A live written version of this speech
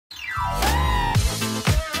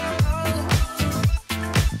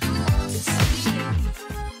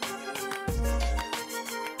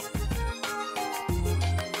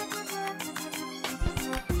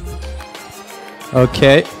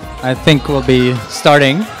Okay, I think we'll be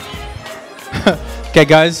starting. Okay,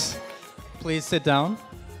 guys, please sit down.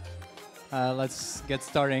 Let's get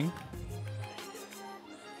starting.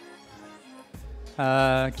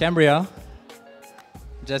 Cambria,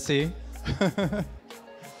 Jesse.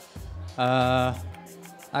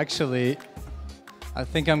 Actually, I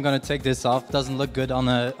think I'm gonna take this off. Doesn't look good on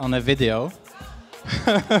a video.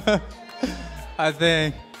 I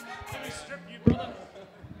think.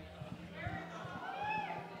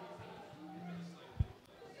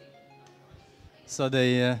 So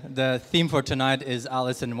the theme for tonight is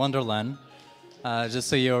Alice in Wonderland. Just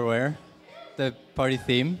so you're aware, the party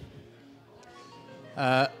theme.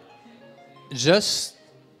 Just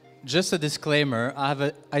a disclaimer, I have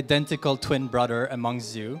an identical twin brother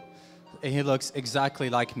amongst you. He looks exactly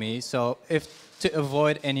like me, so to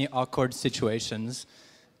avoid any awkward situations,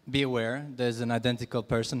 be aware, there's an identical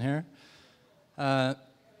person here.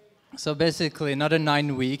 So basically, another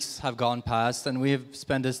 9 weeks have gone past, and we've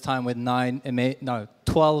spent this time with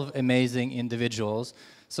 12 amazing individuals.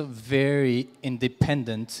 So very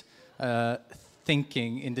independent,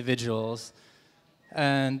 thinking individuals,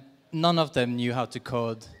 and none of them knew how to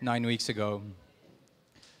code 9 weeks ago.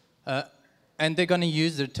 And they're going to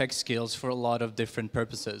use their tech skills for a lot of different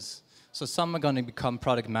purposes. So some are going to become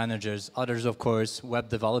product managers, others, of course, web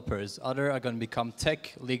developers, others are going to become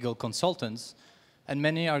tech legal consultants, and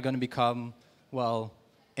many are going to become, well,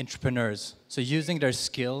 entrepreneurs. So using their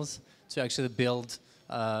skills to actually build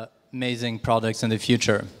amazing products in the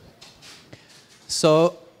future.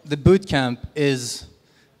 So the bootcamp is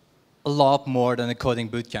a lot more than a coding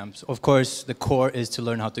bootcamp. Of course, the core is to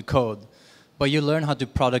learn how to code, but you learn how to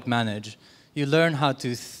product manage. You learn how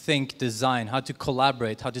to think design, how to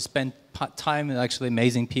collaborate, how to spend time with actually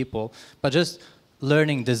amazing people, but just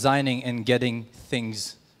learning, designing, and getting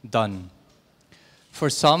things done. For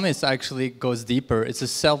some, it actually goes deeper. It's a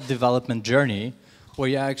self-development journey where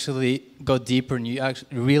you actually go deeper and you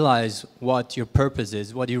actually realize what your purpose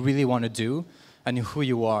is, what you really want to do, and who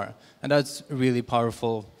you are. And that's really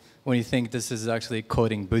powerful when you think this is actually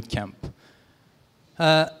coding bootcamp.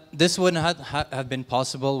 This wouldn't have been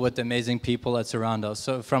possible with the amazing people that surround us.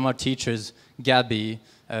 So from our teachers, Gabby,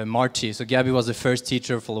 Marty. So Gabby was the first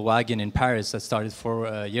teacher for Wagon in Paris that started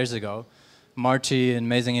 4 years ago. Marty, an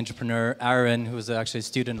amazing entrepreneur. Aaron, who was actually a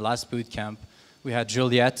student last bootcamp. We had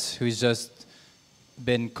Juliette, who's just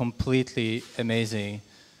been completely amazing.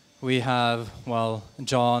 We have, well,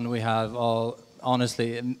 John. We have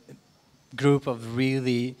honestly, a group of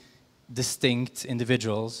really distinct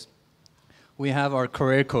individuals. We have our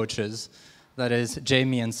career coaches, that is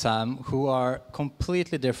Jamie and Sam, who are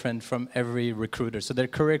completely different from every recruiter. So they're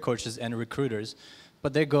career coaches and recruiters,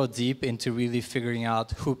 but they go deep into really figuring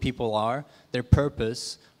out who people are, their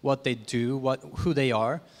purpose, what they do, who they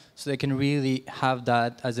are, so they can really have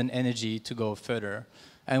that as an energy to go further.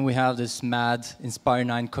 And we have this mad Inspire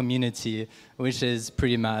 9 community, which is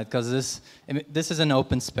pretty mad, because this is an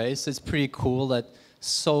open space. It's pretty cool that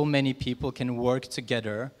so many people can work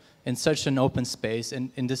together in such an open space,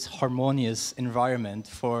 in this harmonious environment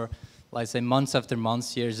for, like, say, months after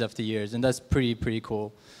months, years after years, and that's pretty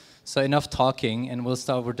cool. So enough talking, and we'll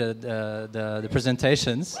start with the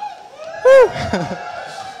presentations.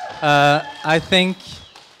 I think,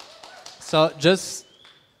 so just,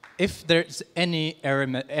 if there's any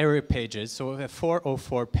error pages, so a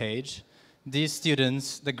 404 page, these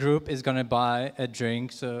students, the group is gonna buy a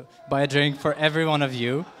drink for every one of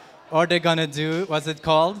you, or they're gonna do, what's it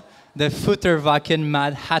called? The Futterwacken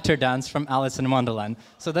Mad Hatter dance from Alice in Wonderland.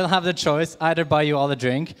 So they'll have the choice, either buy you all a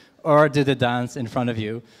drink or do the dance in front of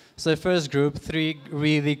you. So the first group, 3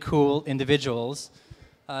 really cool individuals.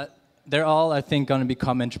 They're all, I think, going to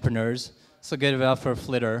become entrepreneurs. So give it up for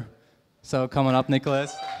Flitter. So come on up,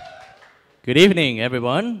 Nicholas. Good evening,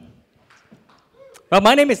 everyone. Well,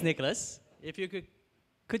 my name is Nicholas. If you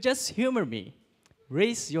could just humor me,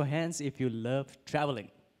 raise your hands if you love traveling.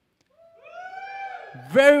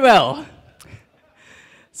 Very well.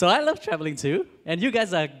 So I love traveling too, and you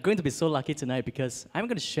guys are going to be so lucky tonight because I'm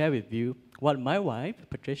going to share with you what my wife,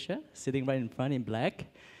 Patricia, sitting right in front in black,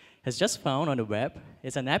 has just found on the web.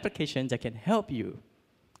 It's an application that can help you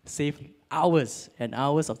save hours and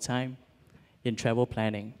hours of time in travel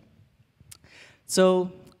planning. So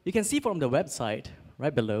you can see from the website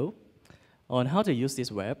right below on how to use this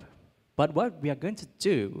web, but what we are going to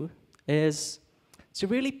do is to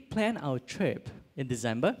really plan our trip. In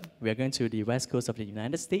December, we are going to the west coast of the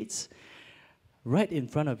United States, right in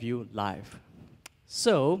front of you live.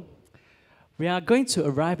 So, we are going to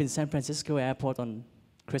arrive in San Francisco Airport on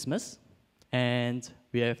Christmas, and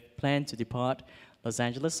we have planned to depart Los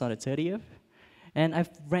Angeles on the 30th, And I've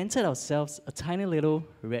rented ourselves a tiny little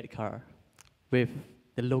red car with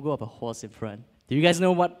the logo of a horse in front. Do you guys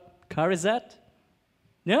know what car is that?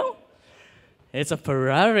 No? It's a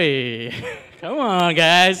Ferrari. Come on,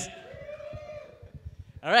 guys.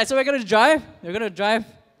 All right, so we're gonna drive. We're gonna drive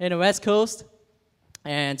in the West Coast,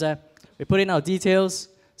 and we put in our details.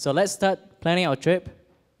 So let's start planning our trip.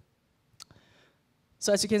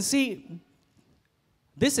 So as you can see,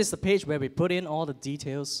 this is the page where we put in all the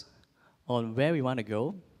details on where we want to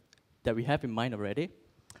go that we have in mind already.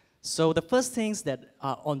 So the first things that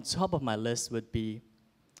are on top of my list would be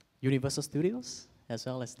Universal Studios, as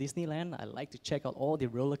well as Disneyland. I like to check out all the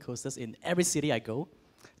roller coasters in every city I go.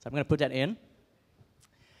 So I'm going to put that in.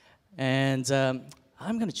 And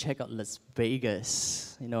I'm going to check out Las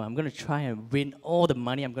Vegas. You know, I'm going to try and win all the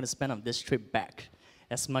money I'm going to spend on this trip back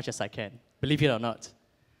as much as I can, believe it or not.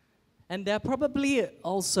 And there are probably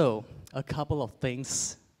also a couple of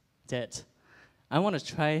things that I want to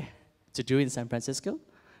try to do in San Francisco.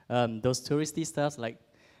 Those touristy stuff like,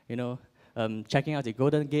 you know, checking out the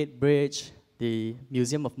Golden Gate Bridge, the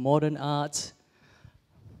Museum of Modern Art.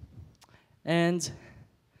 And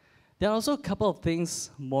there are also a couple of things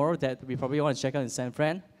more that we probably want to check out in San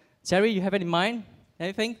Fran. Terry, you have it in mind?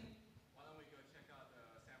 Anything? Why don't we go check out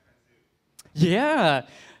the San Fran Zoo? Yeah,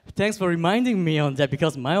 thanks for reminding me on that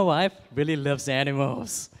because my wife really loves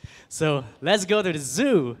animals. So let's go to the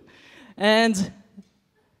zoo. And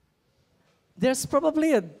there's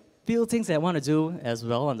probably a few things I want to do as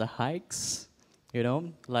well on the hikes, you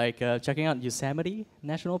know, like checking out Yosemite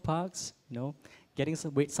National Parks, you know, getting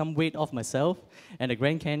some weight off myself, and the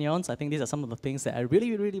Grand Canyons. I think these are some of the things that I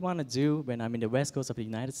really, really want to do when I'm in the west coast of the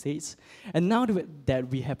United States. And now that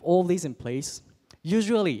we have all these in place,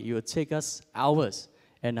 usually it would take us hours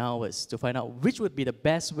and hours to find out which would be the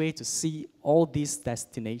best way to see all these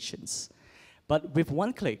destinations. But with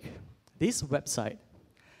one click, this website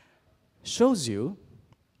shows you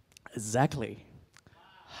exactly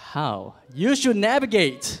how you should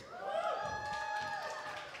navigate.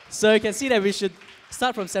 So you can see that we should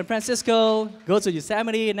start from San Francisco, go to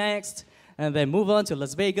Yosemite next, and then move on to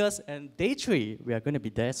Las Vegas. And day 3, we are going to be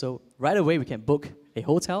there. So right away, we can book a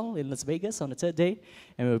hotel in Las Vegas on the 3rd day,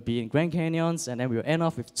 and we'll be in Grand Canyons, and then we'll end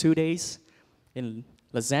off with 2 days in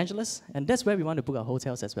Los Angeles. And that's where we want to book our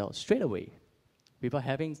hotels as well, straight away, without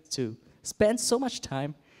having to spend so much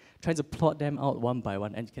time trying to plot them out one by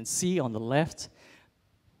one. And you can see on the left,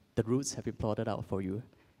 the routes have been plotted out for you.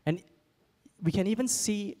 And we can even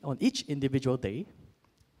see on each individual day,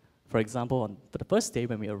 for example, for the first day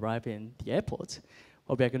when we arrive in the airport,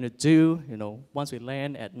 what we're going to do, you know, once we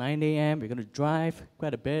land at 9 a.m., we're going to drive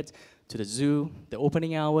quite a bit to the zoo. The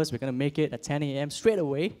opening hours, we're going to make it at 10 a.m. straight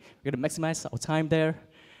away. We're going to maximize our time there.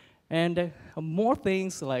 And more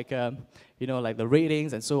things like, you know, like the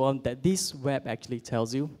ratings and so on that this web actually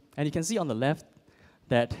tells you. And you can see on the left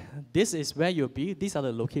that this is where you'll be. These are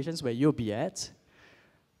the locations where you'll be at.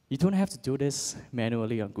 You don't have to do this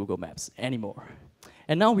manually on Google Maps anymore.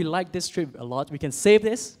 And now we like this trip a lot. We can save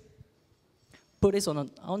this, put this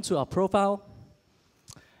onto our profile.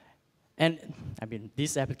 And I mean,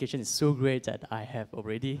 this application is so great that I have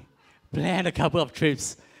already planned a couple of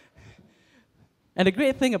trips. And the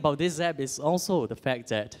great thing about this app is also the fact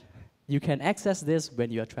that you can access this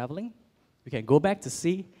when you are traveling. You can go back to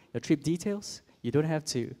see your trip details. You don't have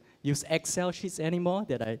to use Excel sheets anymore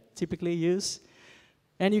that I typically use.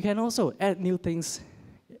 And you can also add new things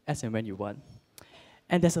as and when you want.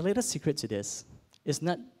 And there's a little secret to this. It's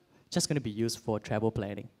not just going to be used for travel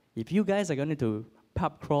planning. If you guys are going to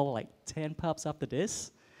pub crawl like 10 pubs after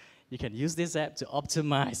this, you can use this app to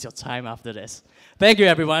optimize your time after this. Thank you,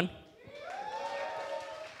 everyone.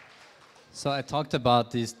 So I talked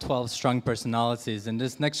about these 12 strong personalities. In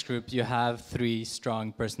this next group, you have 3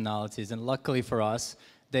 strong personalities. And luckily for us,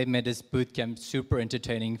 they made this bootcamp super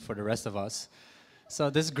entertaining for the rest of us. So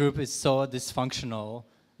this group is so dysfunctional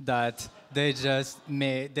that they're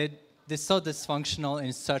so dysfunctional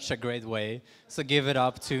in such a great way. So give it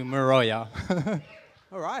up to Maroya.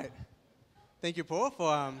 All right. Thank you, Paul,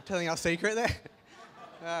 for telling our secret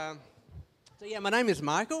there. So yeah, my name is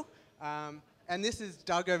Michael. And this is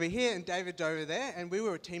Doug over here and David over there, and we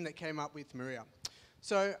were a team that came up with Maria.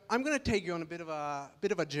 So I'm going to take you on a bit of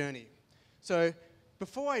a journey. So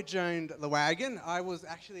before I joined the Wagon, I was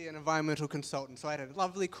actually an environmental consultant. So I had a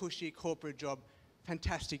lovely, cushy corporate job,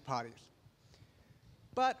 fantastic parties.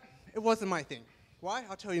 But it wasn't my thing. Why?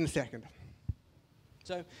 I'll tell you in a second.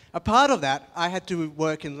 So a part of that, I had to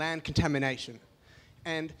work in land contamination,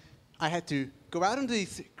 and I had to go out into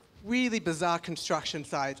these really bizarre construction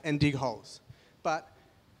sites and dig holes. But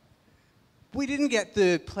we didn't get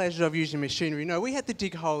the pleasure of using machinery. No, we had to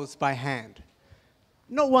dig holes by hand.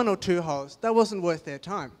 not 1 or 2 holes. That wasn't worth their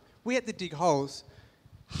time. We had to dig holes,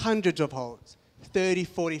 hundreds of holes, 30,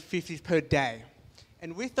 40, 50 per day.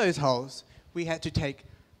 And with those holes, we had to take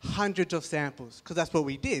hundreds of samples, because that's what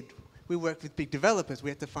we did. We worked with big developers. We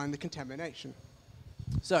had to find the contamination.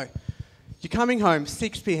 So you're coming home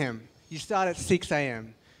 6 p.m. You start at 6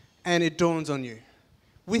 a.m. and it dawns on you.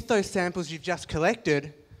 With those samples you've just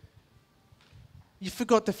collected, you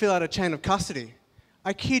forgot to fill out a chain of custody.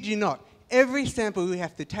 I kid you not. Every sample we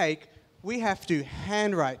have to take, we have to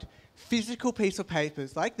handwrite physical piece of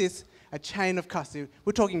papers like this, a chain of custody.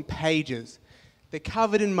 We're talking pages. They're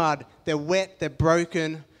covered in mud, they're wet, they're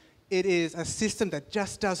broken. It is a system that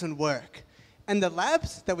just doesn't work. And the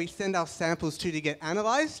labs that we send our samples to get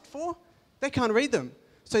analysed for, they can't read them.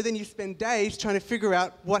 So then you spend days trying to figure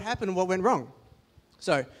out what happened and what went wrong.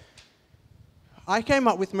 So I came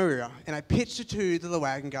up with Maria, and I pitched it to the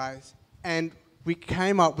Wagon guys, and we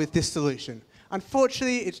came up with this solution.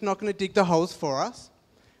 Unfortunately, it's not going to dig the holes for us,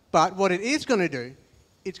 but what it is going to do,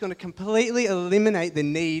 it's going to completely eliminate the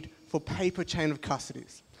need for paper chain of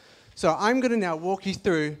custodies. So I'm going to now walk you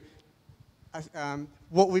through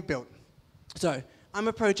what we built. So I'm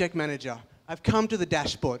a project manager. I've come to the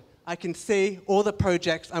dashboard. I can see all the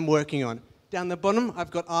projects I'm working on. Down the bottom,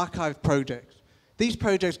 I've got archived projects. These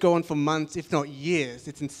projects go on for months, if not years.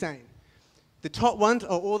 It's insane. The top ones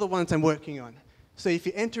are all the ones I'm working on. So if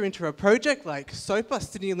you enter into a project like SOPA,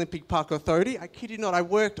 Sydney Olympic Park Authority, I kid you not, I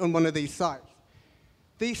worked on one of these sites.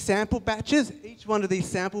 These sample batches, each one of these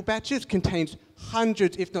sample batches contains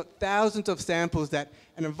hundreds, if not thousands of samples that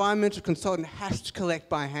an environmental consultant has to collect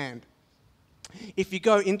by hand. If you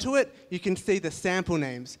go into it, you can see the sample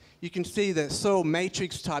names. You can see the soil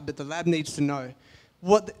matrix type that the lab needs to know.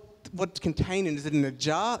 What's contained in, is it in a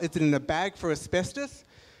jar? Is it in a bag for asbestos?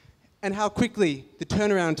 And how quickly the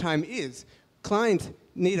turnaround time is. Clients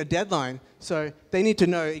need a deadline, so they need to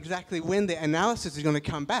know exactly when their analysis is going to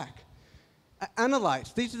come back.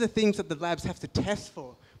 Analytes, these are the things that the labs have to test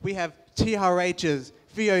for. We have TRHs,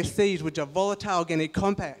 VOCs, which are volatile organic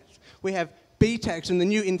compounds. We have BTECs, and the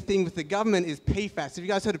new in thing with the government is PFAS. Have you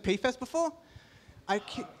guys heard of PFAS before?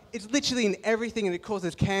 It's literally in everything, and it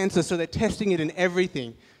causes cancer, so they're testing it in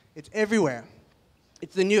everything. It's everywhere.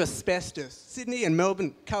 It's the new asbestos. Sydney and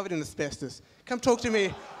Melbourne covered in asbestos. Come talk to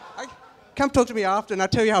me. Come talk to me after, and I'll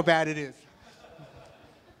tell you how bad it is.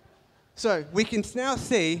 So we can now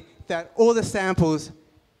see that all the samples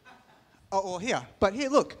are all here. But here,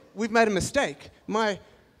 look, we've made a mistake. My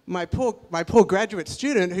poor graduate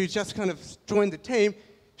student who's just kind of joined the team,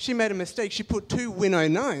 she made a mistake. She put 2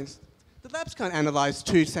 Win09s. The labs can't analyze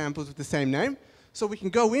 2 samples with the same name. So we can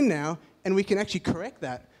go in now, and we can actually correct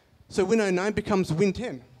that. So Win09 becomes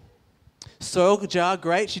Win10. Soil jar,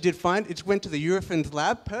 great, she did fine. It went to the Eurofins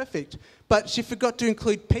lab, perfect. But she forgot to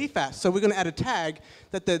include PFAS, so we're going to add a tag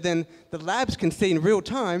that then the labs can see in real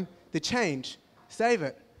time the change. Save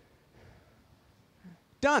it.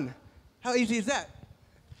 Done. How easy is that?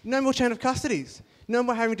 No more chain of custodies. No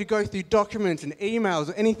more having to go through documents and emails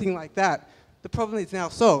or anything like that. The problem is now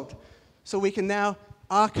solved. So we can now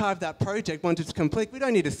archive that project once it's complete. We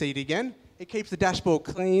don't need to see it again. It keeps the dashboard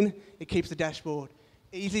clean. It keeps the dashboard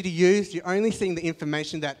easy to use. You're only seeing the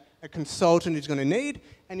information that a consultant is going to need,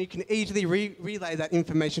 and you can easily relay that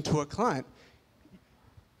information to a client.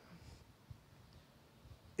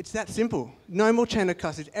 It's that simple. No more chain of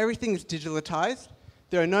custody. Everything is digitalized.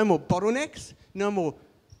 There are no more bottlenecks, no more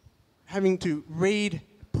having to read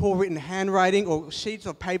poor written handwriting or sheets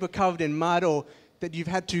of paper covered in mud, or that you've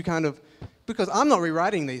had to kind of, because I'm not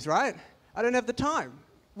rewriting these, right? I don't have the time.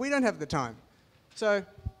 We don't have the time. So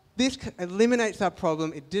this eliminates that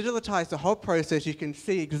problem. It digitalizes the whole process. You can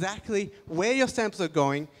see exactly where your samples are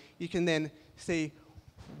going. You can then see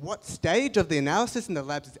what stage of the analysis in the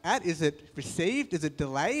labs it's at. Is it received? Is it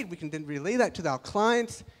delayed? We can then relay that to our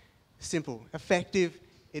clients. Simple, effective.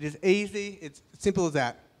 It is easy. It's simple as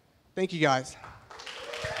that. Thank you, guys.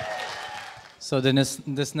 So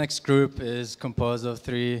this next group is composed of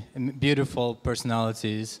 3 beautiful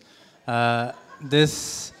personalities.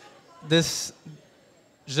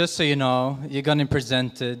 Just so you know, you're going to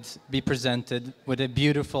be presented with a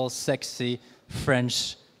beautiful, sexy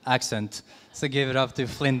French accent. So give it up to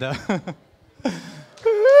Flinda.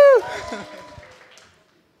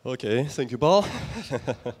 Okay, thank you, Paul.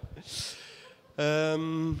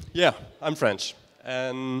 Yeah, I'm French.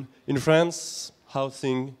 And in France,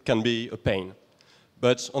 housing can be a pain.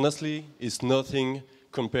 But honestly, it's nothing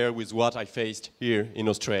compared with what I faced here in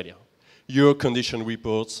Australia. Your condition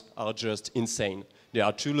reports are just insane. They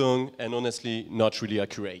are too long and honestly not really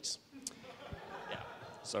accurate. Yeah,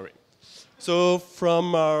 sorry. So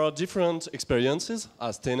from our different experiences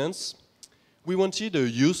as tenants, we wanted a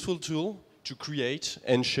useful tool to create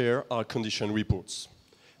and share our condition reports.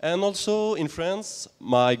 And also in France,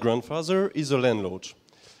 my grandfather is a landlord.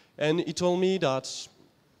 And he told me that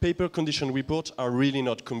paper condition reports are really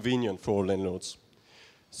not convenient for landlords.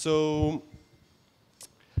 So,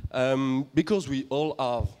 because we all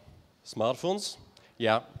have smartphones,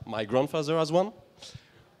 yeah, my grandfather has one,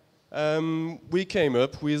 we came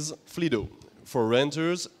up with Flido for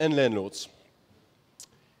renters and landlords.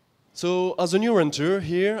 So, as a new renter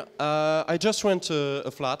here, I just rent a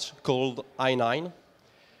flat called I9,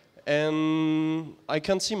 and I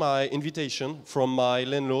can see my invitation from my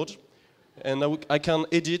landlord, and I can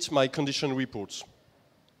edit my condition reports.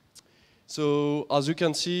 So, as you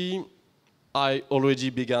can see, I already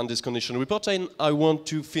began this condition report, and I want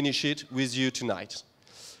to finish it with you tonight.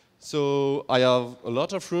 So, I have a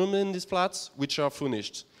lot of room in these flats, which are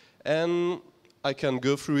furnished, and I can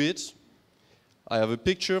go through it. I have a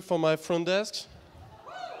picture for my front desk.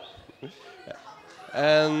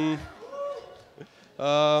 And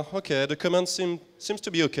okay, the comment seems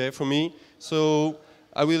to be okay for me. So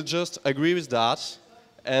I will just agree with that,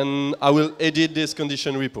 and I will edit this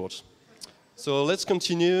condition report. So let's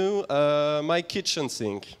continue. My kitchen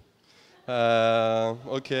sink.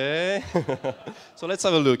 Okay. So let's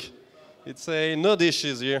have a look. It's a no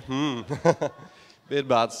dishes here. Bit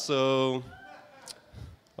bad. So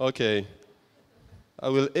okay. I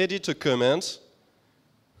will edit a comment,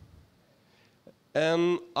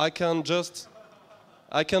 and I can just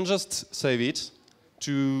save it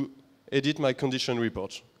to edit my condition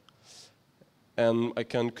report. And I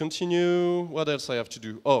can continue. What else I have to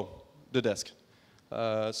do? Oh, the desk.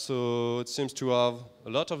 So it seems to have a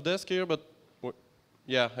lot of desk here, but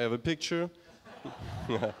yeah, I have a picture.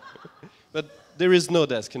 But there is no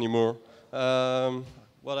desk anymore.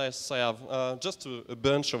 What else I have? Just a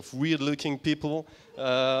bunch of weird-looking people.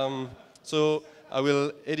 So I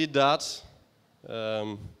will edit that.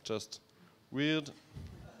 Just weird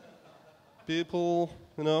people,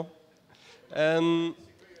 you know. And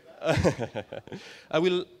I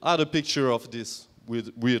will add a picture of this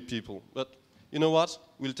with weird people. But you know what?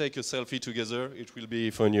 We'll take a selfie together. It will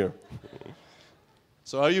be funnier.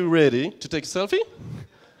 So are you ready to take a selfie?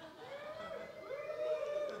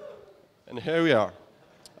 And here we are.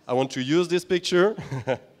 I want to use this picture.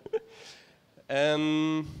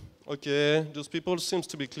 And, okay, those people seems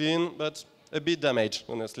to be clean, but a bit damaged,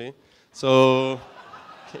 honestly. So,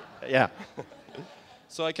 yeah.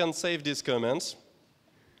 So I can save this comment.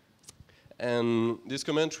 And this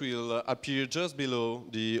comment will appear just below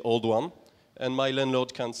the old one. And my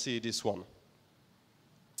landlord can see this one.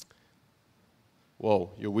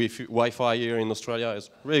 Whoa, your Wi-Fi here in Australia is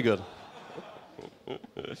really good.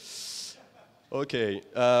 Okay,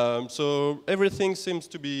 so everything seems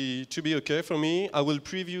to be okay for me. I will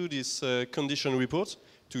preview this condition report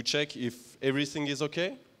to check if everything is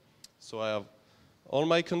okay. So I have all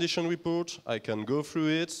my condition report. I can go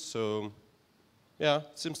through it. So yeah,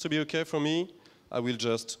 it seems to be okay for me. I will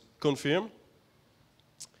just confirm.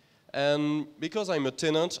 And because I'm a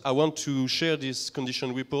tenant, I want to share this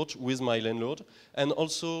condition report with my landlord and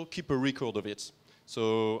also keep a record of it.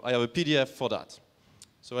 So I have a PDF for that.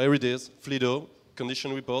 So here it is, Flido,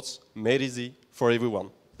 condition reports, made easy for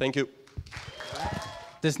everyone. Thank you.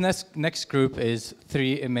 This next group is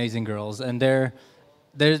 3 amazing girls, and they're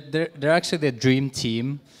actually the dream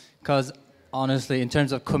team, because honestly, in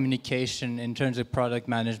terms of communication, in terms of product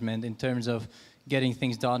management, in terms of getting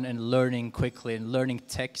things done and learning quickly and learning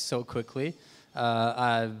tech so quickly,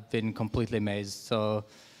 I've been completely amazed. So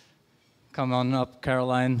come on up,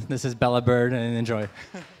 Caroline. This is Bella Bird, and enjoy.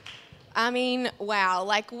 I mean, wow,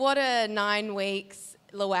 like what a 9 weeks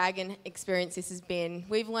Wagon experience this has been.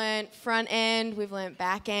 We've learned front end, we've learned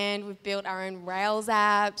back end, we've built our own Rails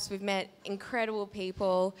apps, we've met incredible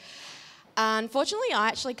people. Unfortunately, I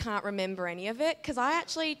actually can't remember any of it because I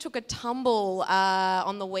actually took a tumble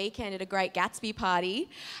on the weekend at a Great Gatsby party,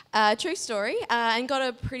 true story, and got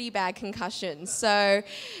a pretty bad concussion. So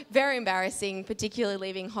very embarrassing, particularly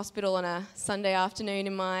leaving hospital on a Sunday afternoon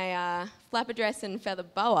in my flapper dress and feather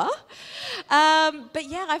boa. But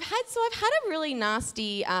yeah, I've had a really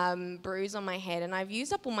nasty bruise on my head, and I've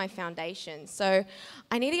used up all my foundation. So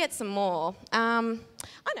I need to get some more. I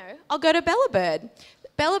know, I'll go to Bella Bird.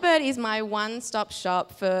 Bella Bird is my one-stop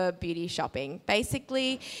shop for beauty shopping.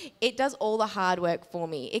 Basically, it does all the hard work for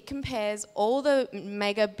me. It compares all the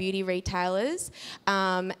mega beauty retailers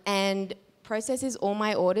and processes all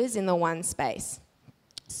my orders in the one space.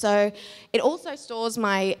 So it also stores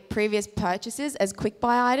my previous purchases as quick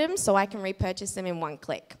buy items so I can repurchase them in one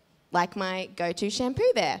click, like my go-to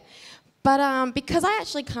shampoo there. But because I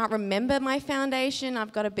actually can't remember my foundation,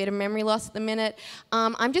 I've got a bit of memory loss at the minute,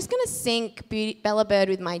 I'm just going to sync Bella Bird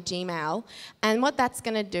with my Gmail. And what that's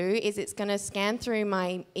going to do is it's going to scan through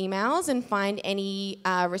my emails and find any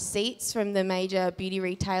receipts from the major beauty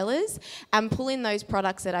retailers and pull in those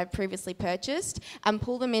products that I've previously purchased and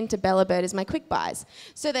pull them into Bella Bird as my quick buys.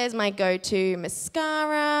 So there's my go-to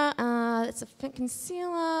mascara, that's a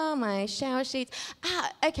concealer, my shower sheets.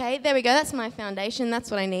 Okay, there we go. That's my foundation.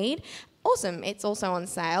 That's what I need. Awesome, it's also on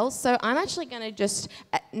sale. So I'm actually going to just,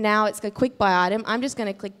 now it's a quick buy item, I'm just going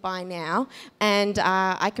to click buy now and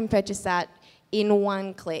I can purchase that in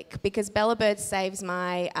one click because Bella Bird saves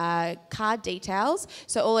my card details,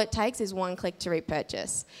 so all it takes is one click to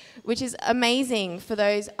repurchase, which is amazing for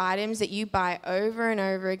those items that you buy over and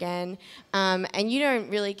over again and you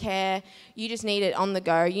don't really care, you just need it on the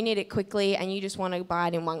go, you need it quickly and you just want to buy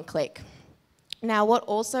it in one click. Now, what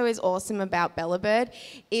also is awesome about Bella Bird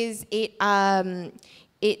is it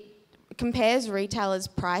compares retailers'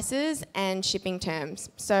 prices and shipping terms.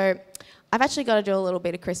 So I've actually got to do a little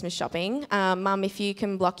bit of Christmas shopping. Mum, if you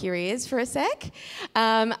can block your ears for a sec.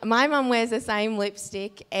 My mum wears the same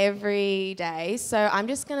lipstick every day, so I'm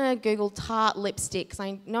just going to Google Tarte lipstick because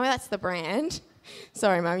I know that's the brand.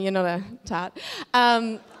 Sorry, Mum, you're not a Tarte.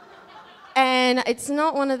 And it's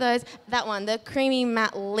not one of those, that one, the creamy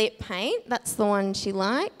matte lip paint, that's the one she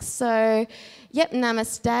likes. So, yep,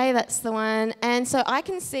 Namaste, that's the one. And so I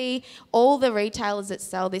can see all the retailers that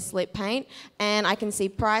sell this lip paint and I can see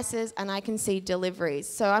prices and I can see deliveries.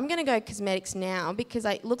 So I'm going to go cosmetics now because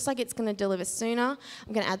it looks like it's going to deliver sooner.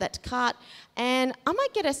 I'm going to add that to cart. And I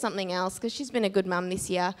might get her something else because she's been a good mum this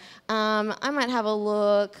year. I might have a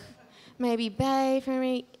look. Maybe Bay for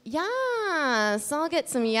me. Yes, I'll get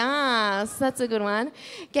some yes. That's a good one.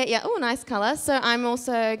 Get ya. Oh, nice colour. So I'm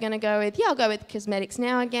also going to go with, I'll go with cosmetics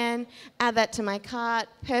now again. Add that to my cart.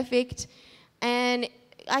 Perfect. And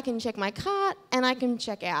I can check my cart and I can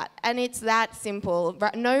check out. And it's that simple.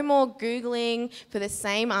 No more Googling for the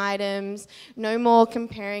same items. No more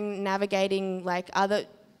comparing, navigating like other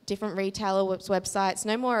different retailer websites,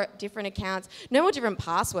 no more different accounts, no more different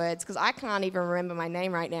passwords because I can't even remember my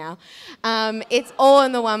name right now. It's all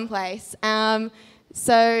in the one place.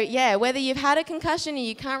 So yeah, whether you've had a concussion and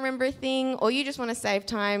you can't remember a thing or you just want to save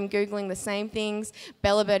time Googling the same things,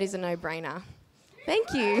 Bella Bird is a no-brainer.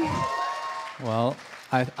 Thank you. Well,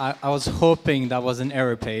 I was hoping that was an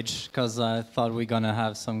error page because I thought we were going to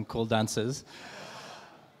have some cool dances.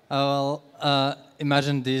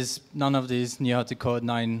 Imagine none of these knew how to code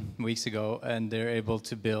 9 weeks ago, and they're able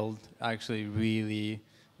to build actually really,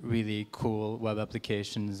 really cool web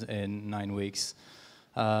applications in 9 weeks.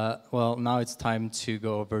 Well, now it's time to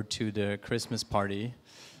go over to the Christmas party.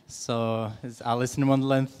 So it's Alice in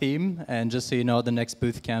Wonderland theme, and just so you know, the next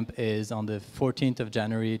Bootcamp is on the 14th of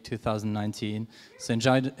January 2019. So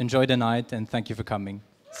enjoy the night, and thank you for coming.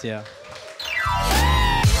 See ya.